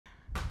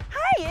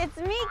it's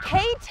me,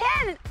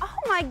 K10. Oh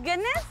my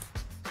goodness.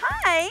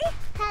 Hi.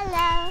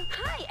 Hello.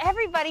 Hi,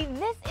 everybody.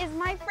 This is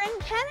my friend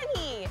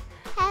Kennedy.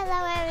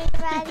 Hello,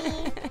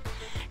 everybody.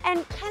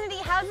 And Kennedy,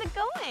 how's it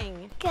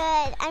going?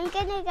 Good. I'm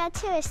gonna go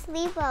to a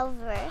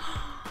sleepover.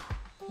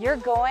 You're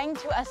going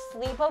to a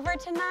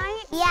sleepover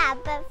tonight? Yeah,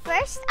 but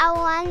first I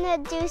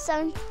want to do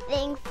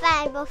something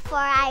fun before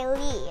I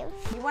leave.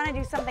 You want to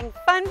do something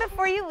fun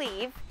before you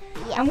leave?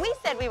 Yeah. And we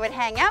said we would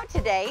hang out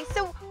today,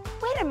 so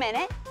wait a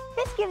minute.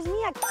 This gives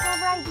me a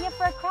clever idea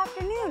for a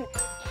crafternoon.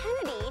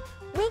 Kennedy,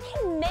 we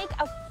can make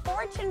a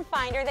fortune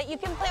finder that you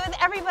can play with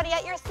everybody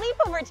at your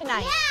sleepover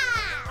tonight.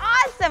 Yeah!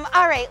 Awesome.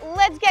 All right,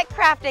 let's get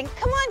crafting.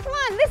 Come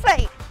on, this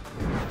way.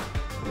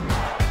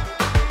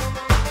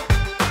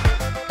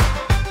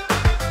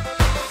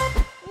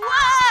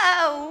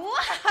 Whoa!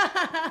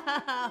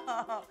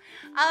 Wow!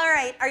 All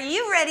right, are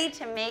you ready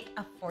to make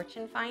a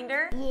fortune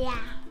finder? Yeah.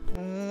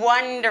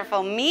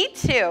 Wonderful, me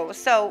too.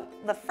 So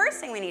the first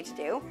thing we need to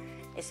do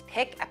is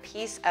pick a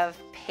piece of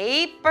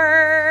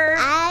paper.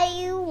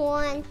 I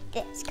want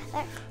this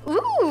color.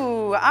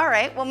 Ooh, all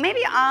right. Well,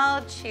 maybe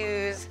I'll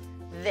choose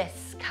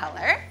this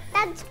color.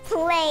 That's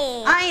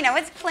plain. I know,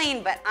 it's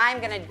plain, but I'm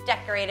gonna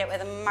decorate it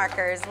with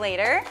markers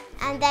later.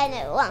 And then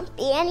it won't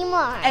be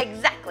anymore.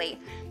 Exactly.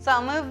 So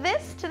I'll move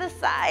this to the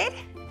side.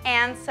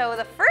 And so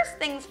the first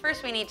things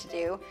first we need to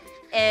do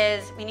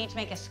is we need to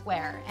make a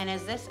square. And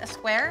is this a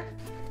square?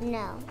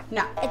 No.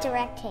 No. It's a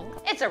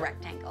rectangle. It's a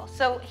rectangle.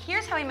 So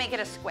here's how we make it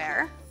a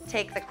square.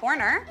 Take the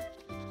corner,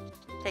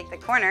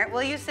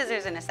 we'll use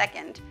scissors in a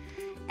second,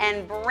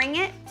 and bring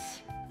it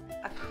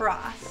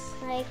across.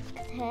 Like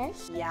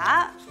this?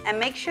 Yeah, and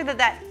make sure that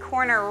that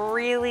corner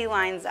really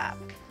lines up.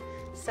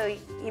 So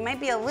you might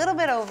be a little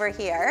bit over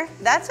here.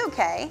 That's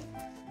okay.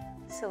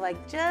 So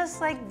just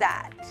like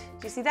that.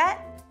 Do you see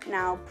that?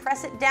 Now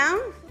press it down.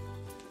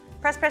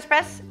 Press, press,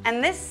 press.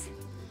 And this,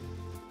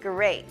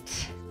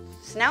 great.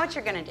 So now what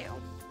you're gonna do.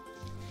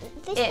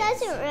 This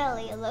doesn't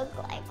really look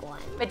like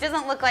one. It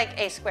doesn't look like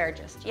a square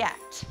just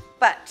yet.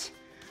 But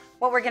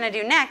what we're gonna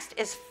do next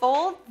is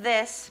fold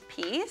this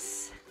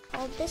piece.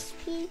 Fold this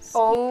piece.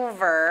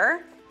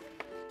 Over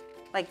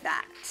like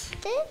that.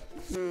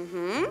 This?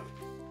 Mm-hmm.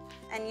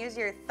 And use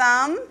your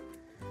thumb.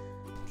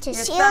 To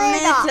seal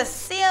it off. To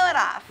seal it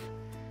off.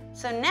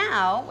 So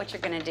now what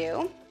you're gonna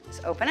do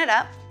is open it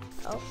up.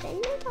 Open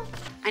it up.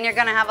 And you're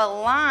gonna have a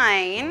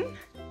line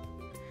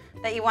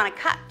that you wanna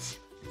cut.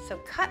 So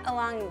cut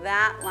along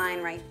that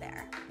line right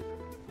there.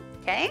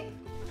 Okay?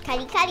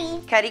 Cutty,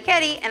 cutty. Cutty,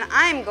 cutty. And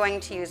I'm going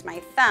to use my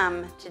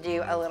thumb to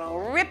do a little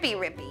rippy,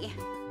 rippy.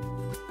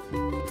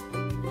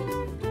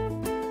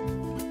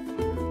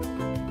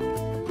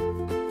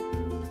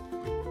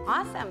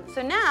 Awesome.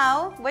 So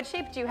now, what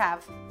shape do you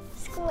have?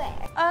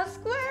 Square. A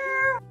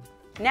square.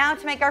 Now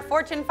to make our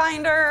fortune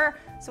finder.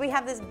 So we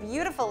have this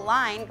beautiful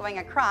line going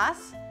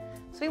across.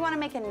 So we want to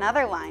make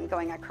another line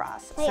going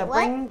across. Wait, so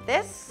what?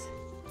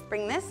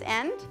 bring this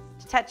end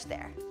to touch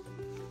there.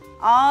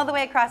 All the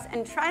way across,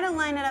 and try to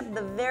line it up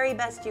the very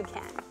best you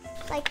can.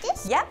 Like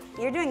this? Yep,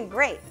 you're doing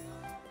great.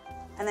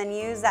 And then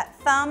use that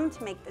thumb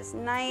to make this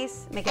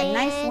nice, make a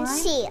nice line. And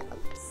seal.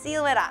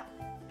 Seal it up.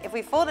 If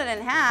we fold it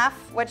in half,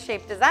 what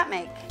shape does that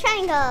make?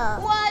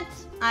 Triangle. What?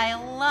 I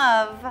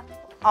love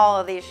all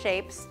of these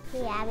shapes.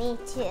 Yeah, me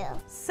too.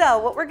 So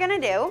what we're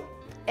gonna do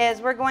is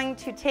we're going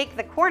to take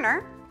the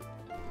corner,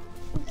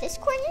 This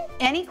corner?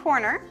 any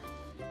corner,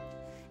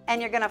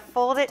 and you're gonna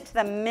fold it to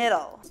the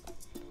middle.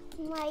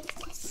 Like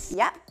this.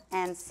 Yep,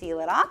 and seal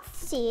it off.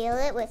 Seal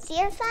it with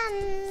your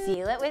thumb.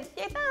 Seal it with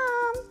your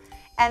thumb.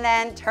 And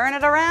then turn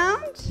it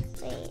around.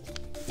 Wait.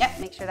 Yep,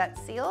 make sure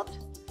that's sealed.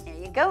 There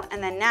you go.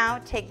 And then now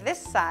take this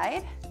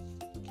side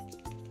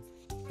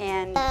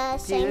and do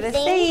Same the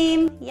thing?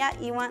 same. Yeah,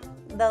 you want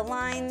the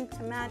line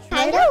to match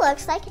Kind right. of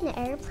looks like an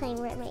airplane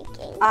we're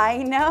making. I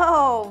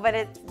know, but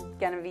it's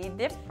gonna be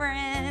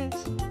different.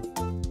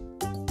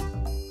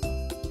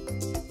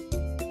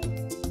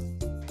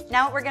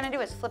 Now what we're gonna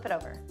do is flip it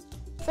over.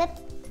 Flip.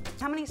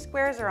 How many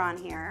squares are on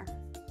here?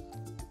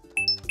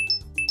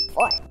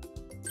 4.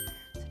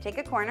 So take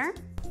a corner,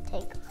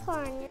 Take a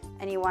corner.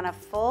 and you wanna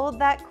fold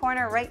that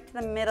corner right to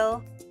the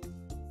middle.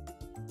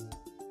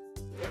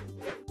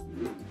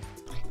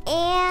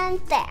 And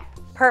there.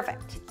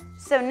 Perfect.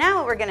 So now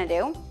what we're gonna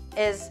do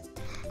is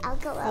I'll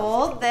go over.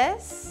 fold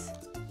this,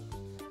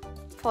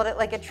 fold it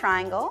like a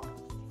triangle.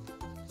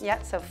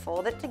 Yep, so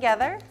fold it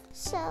together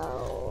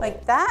So.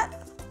 like that,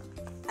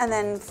 and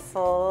then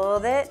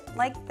fold it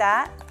like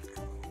that.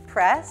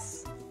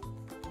 Press.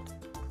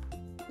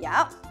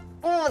 Yep.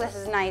 Oh, this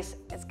is nice.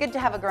 It's good to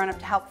have a grown-up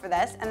to help for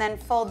this. And then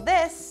fold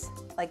this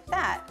like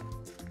that.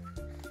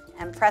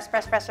 And press,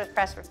 press, press, press,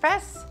 press, press,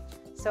 press.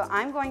 So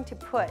I'm going to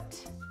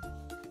put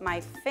my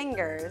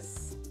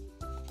fingers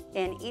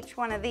in each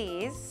one of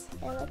these.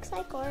 It looks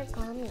like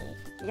origami.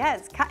 Yeah,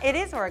 it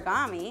is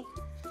origami.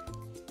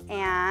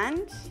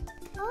 And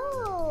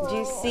Oh. do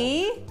you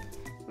see?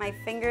 My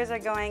fingers are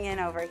going in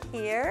over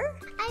here.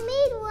 I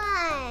made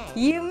one.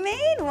 You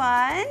made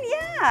one,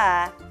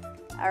 yeah.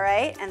 All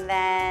right, and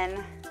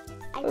then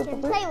I I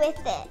can play with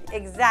it.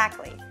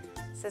 Exactly.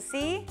 So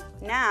see,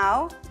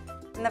 now,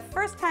 and the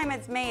first time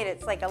it's made,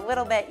 it's like a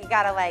little bit, you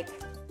gotta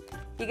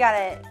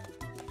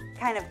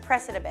kind of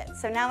press it a bit.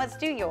 So now let's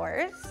do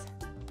yours.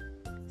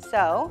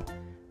 So,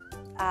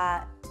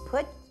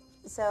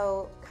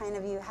 kind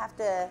of you have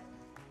to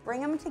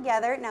bring them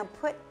together. Now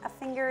put a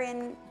finger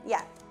in,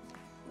 yeah,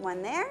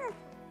 one there.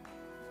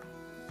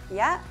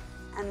 Yeah,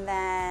 and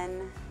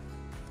then,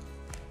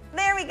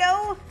 there we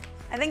go.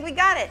 I think we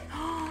got it.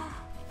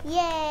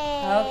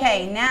 Yay!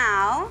 Okay,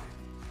 now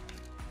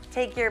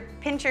take your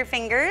pincher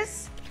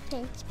fingers.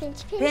 Pinch,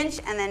 pinch, pinch. Pinch,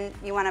 and then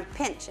you want to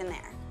pinch in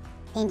there.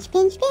 Pinch,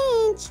 pinch,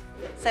 pinch.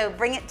 So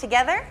bring it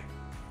together,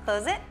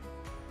 close it,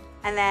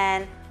 and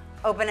then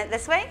open it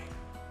this way.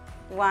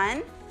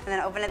 One, and then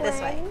open it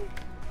this way. 1,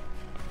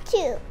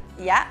 2.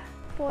 Yeah.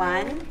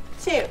 1,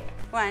 2.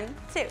 1,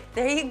 2.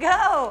 There you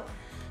go.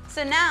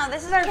 So now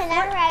this is our. Can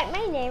I write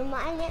my name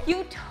on it?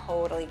 You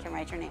totally can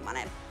write your name on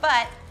it.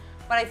 But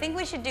what I think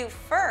we should do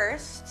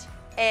first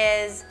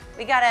is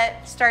we gotta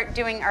start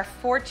doing our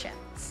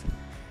fortunes.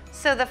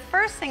 So the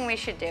first thing we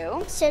should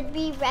do. Should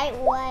we write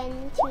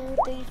 1, 2,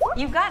 3, 4?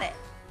 You got it.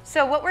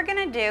 So what we're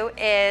gonna do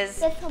is.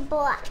 With a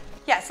black.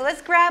 Yeah, so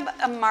let's grab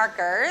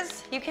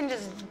markers. You can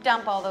just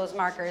dump all those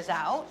markers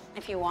out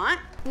if you want.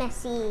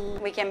 Messy.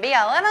 We can be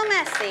a little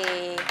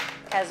messy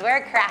because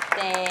we're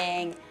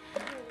crafting.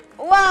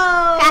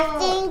 Whoa!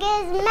 Crafting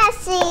is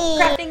messy.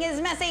 Crafting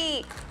is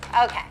messy.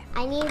 Okay.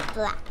 I need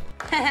black.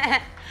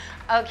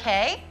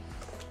 Okay.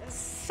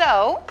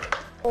 So.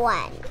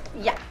 1.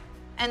 Yeah.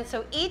 And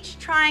so each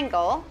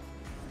triangle,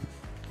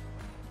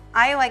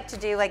 I like to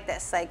do like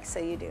this. Like, so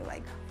you do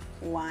like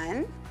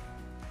 1,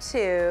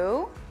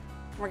 2.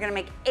 We're gonna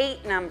make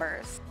 8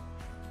 numbers.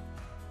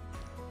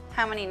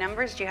 How many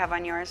numbers do you have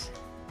on yours?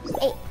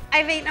 8. I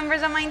have 8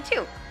 numbers on mine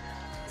too.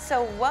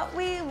 So what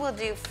we will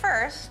do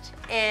first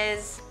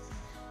is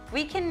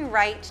we can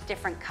write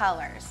different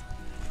colors.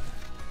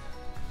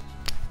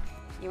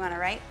 You wanna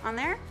write on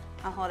there?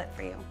 I'll hold it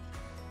for you.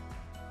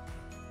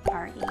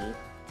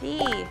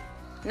 R-E-D.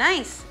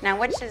 Nice. Now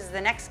which is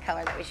the next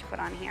color that we should put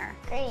on here?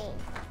 Green.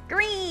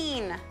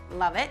 Green.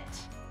 Love it.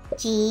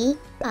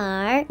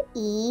 G-R-E-E-N.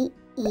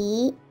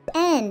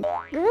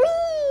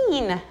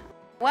 Green.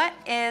 What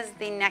is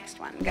the next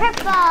one? Go.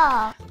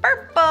 Purple.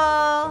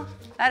 Purple.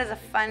 That is a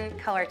fun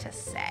color to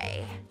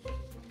say.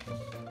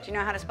 Do you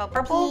know how to spell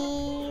purple?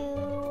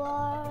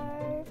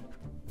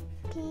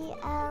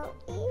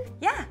 P-U-R-P-L-E.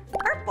 Yeah,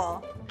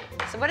 purple.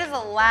 So what is the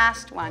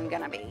last one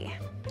gonna be?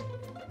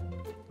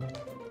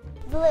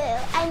 Blue.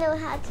 I know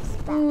how to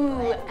spell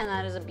blue. And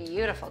that is a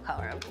beautiful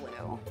color of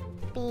blue.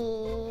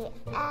 B-L-U.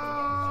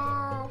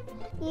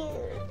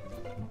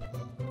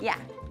 Yeah,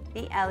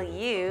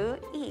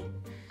 B-L-U-E.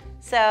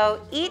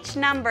 So each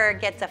number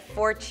gets a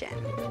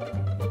fortune.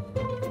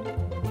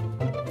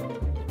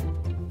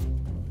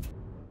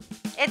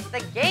 It's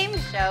the game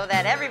show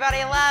that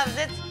everybody loves.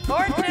 It's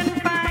Fortune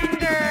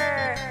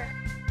Finder.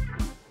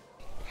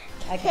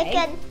 Pick Okay.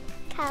 a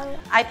color.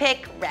 I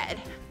pick red.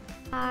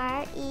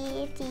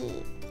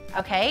 R-E-D.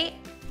 Okay.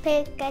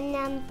 Pick a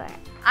number.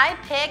 I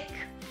pick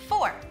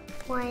 4.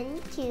 1,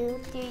 2,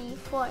 3,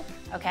 4.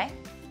 Okay.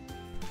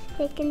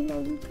 Pick a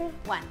number.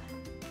 1.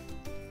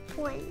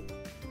 1.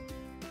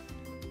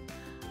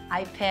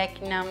 I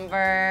pick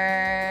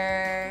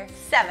number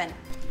 7.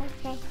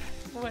 Okay.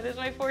 What is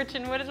my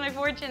fortune? What is my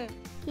fortune?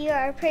 You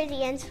are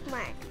pretty and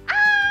smart.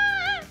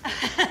 Ah!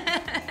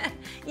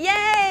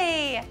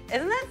 Yay!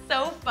 Isn't that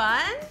so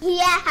fun?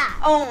 Yeah.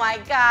 Oh my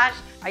gosh.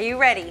 Are you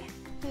ready?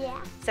 Yeah.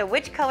 So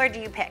which color do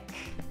you pick?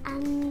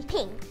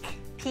 Pink.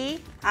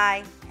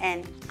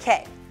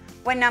 P-I-N-K.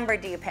 What number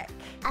do you pick?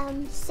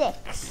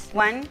 6.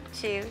 1,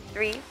 2,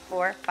 3,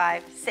 4,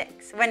 5,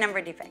 6. What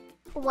number do you pick?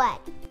 1.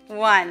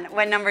 1.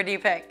 What number do you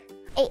pick?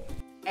 8.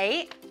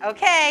 8?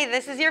 Okay,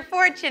 this is your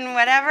fortune,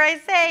 whatever I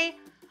say.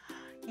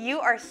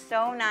 You are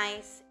so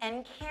nice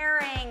and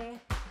caring.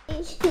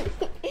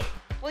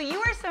 Well, you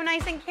are so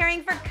nice and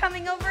caring for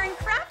coming over and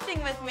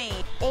crafting with me.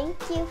 Thank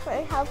you for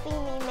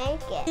helping me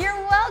make it. You're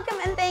welcome,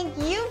 and thank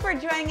you for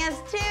joining us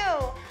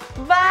too.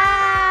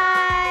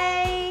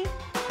 Bye!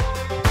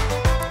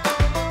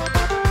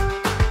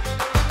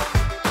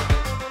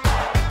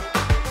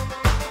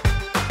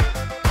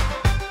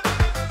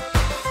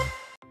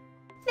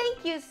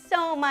 Thank you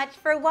so much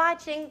for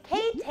watching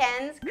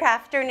K10's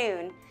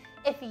Crafternoon.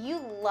 If you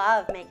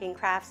love making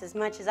crafts as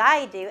much as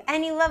I do,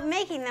 and you love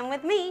making them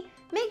with me,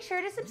 make sure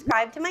to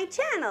subscribe to my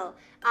channel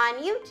on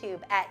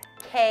YouTube at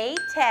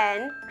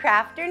K10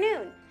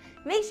 Crafternoon.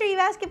 Make sure you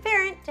ask a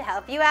parent to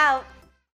help you out.